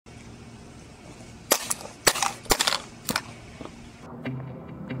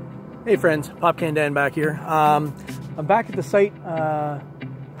Hey friends, Popcan Dan back here. I'm back at the site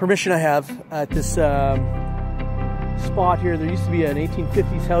permission I have at this spot here. There used to be an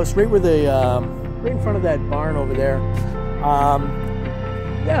 1850s house right where the right in front of that barn over there.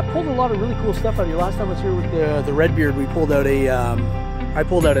 Yeah, pulled a lot of really cool stuff out here. Last time I was here with the Redbeard, we pulled out I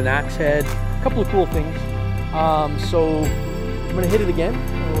pulled out an axe head, a couple of cool things. So I'm gonna hit it again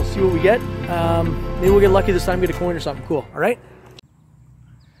and we'll see what we get. Maybe we'll get lucky this time, get a coin or something cool. All right.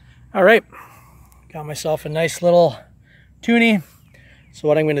 All right, got myself a nice little toonie. So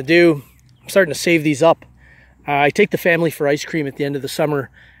what I'm gonna do, I'm starting to save these up. I take the family for ice cream at the end of the summer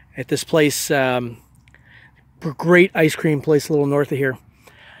at this place, great ice cream place a little north of here.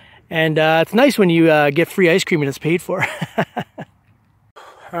 And it's nice when you get free ice cream and it's paid for.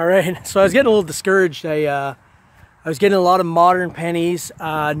 All right, so I was getting a little discouraged. I was getting a lot of modern pennies,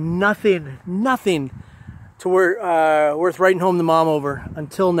 nothing to worth writing home to mom over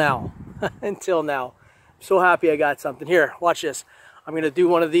until now. Until now. I'm so happy I got something. Here, watch this. I'm gonna do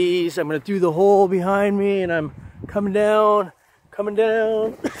one of these. I'm gonna do the hole behind me and I'm coming down, coming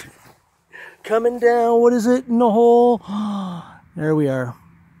down, coming down. What is it in the hole? There we are.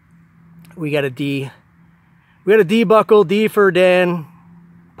 We got a D. We got a D buckle, D for Dan.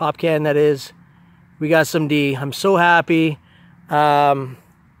 Popcan, that is. We got some D. I'm so happy.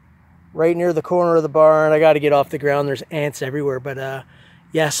 Right near the corner of the barn. I got to get off the ground. There's ants everywhere. But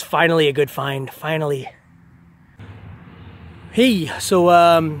yes, finally a good find. Finally. Hey, so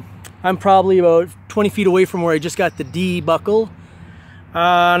I'm probably about 20 feet away from where I just got the D buckle.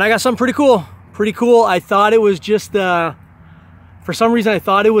 And I got something pretty cool. Pretty cool. I thought it was just, for some reason I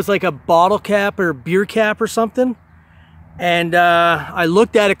thought it was like a bottle cap or beer cap or something. And I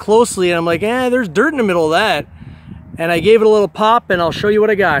looked at it closely and I'm like, there's dirt in the middle of that. And I gave it a little pop and I'll show you what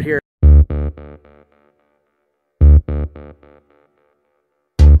I got here.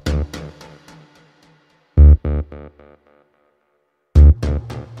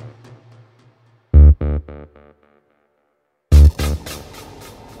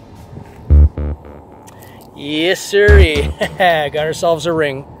 Yes, sirree. Got ourselves a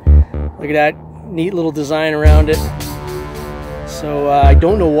ring. Look at that neat little design around it. So I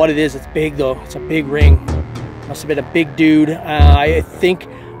don't know what it is. It's big though. It's a big ring. Must have been a big dude.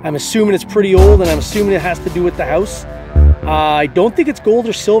 I'm assuming it's pretty old, and I'm assuming it has to do with the house. I don't think it's gold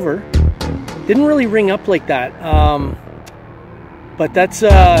or silver. Didn't really ring up like that. But that's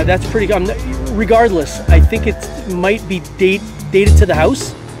pretty good. Regardless, I think it might be dated to the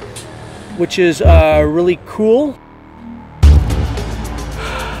house, which is really cool.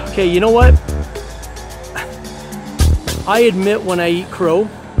 Okay, you know what? I admit when I eat crow,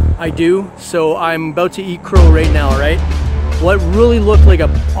 I do. So I'm about to eat crow right now, right? What really looked like an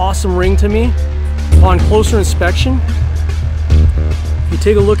awesome ring to me, upon closer inspection, if you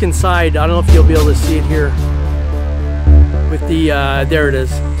take a look inside, I don't know if you'll be able to see it here with the, there it is.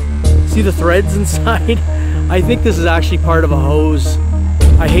 See the threads inside? I think this is actually part of a hose.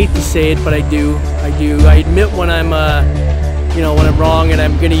 I hate to say it, but I do. I admit when I'm, you know, when I'm wrong, and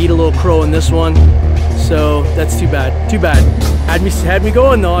I'm gonna eat a little crow in this one. So that's too bad. Too bad. Had me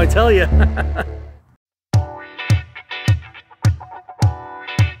going though, I tell you.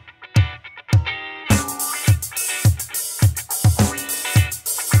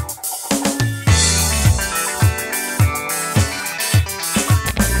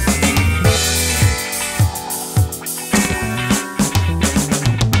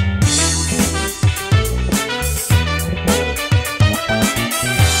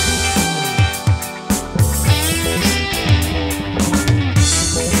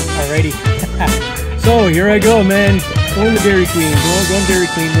 So here I go, man. Going to Dairy Queen. Going Dairy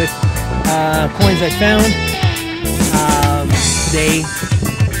Queen with coins I found today.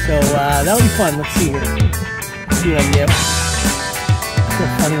 So that'll be fun. Let's see here. Let's see what I can get. It's so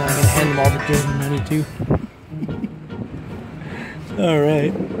funny when I'm going to hand them all the dirty money too. All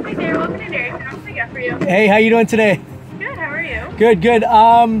right. Hi there. Welcome to Dairy Queen. What can I get for you? Hey, how you doing today? Good. How are you? Good, good.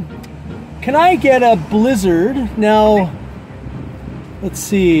 Can I get a Blizzard? Now, let's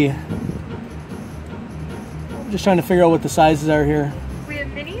see. Just trying to figure out what the sizes are here. We have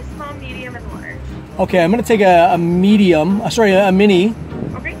mini, small, medium, and large. Okay, I'm gonna take a medium. Sorry, a mini.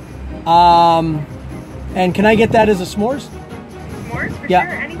 Okay. And can I get that as a s'mores? S'mores for Yeah.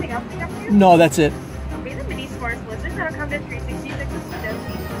 sure. Anything else we got for you? No, that's it. Okay, the mini s'mores blizzard that'll come to $3.66.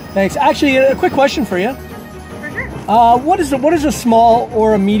 Thanks. Actually, a quick question for you. For sure. What is a small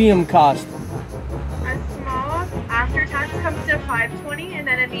or a medium cost? A small after tax comes to $5.20, and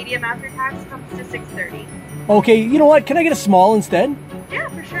then a medium after tax comes to $6.30. Okay, you know what? Can I get a small instead? Yeah,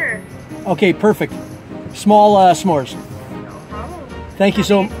 for sure. Okay, perfect. Small s'mores. No problem. Thank you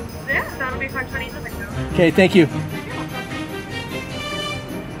so. Yeah, Okay, thank you.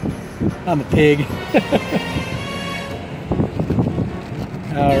 I'm a pig.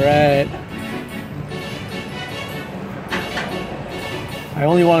 All right. I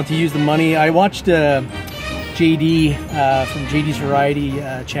only wanted to use the money. I watched JD from JD's Variety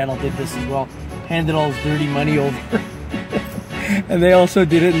channel did this as well. Handed all his dirty money over. And they also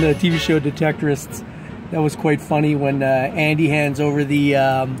did it in the TV show Detectorists. That was quite funny when Andy hands over the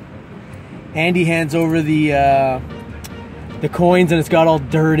coins and it's got all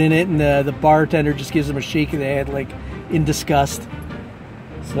dirt in it, and the bartender just gives him a shake of the head like in disgust.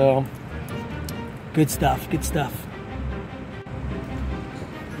 So good stuff, good stuff.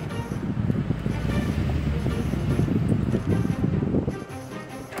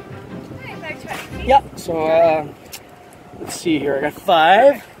 Yep, so let's see here. I got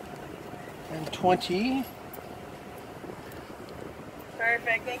 5 and 20.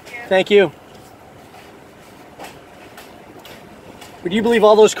 Perfect, thank you. Thank you. Would you believe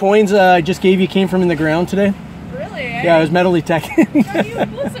all those coins I just gave you came from in the ground today? Really? Yeah, I was metal detecting. Are you a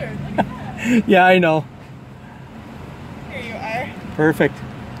blizzard? Look at that. Yeah, I know. Here you are. Perfect.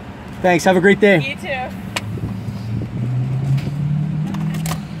 Thanks. Have a great day. You too.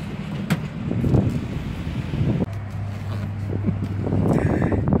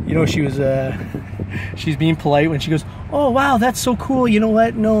 You know, she's being polite when she goes, "Oh wow, that's so cool." You know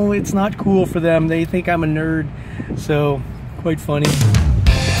what? No, it's not cool for them. They think I'm a nerd. So, quite funny.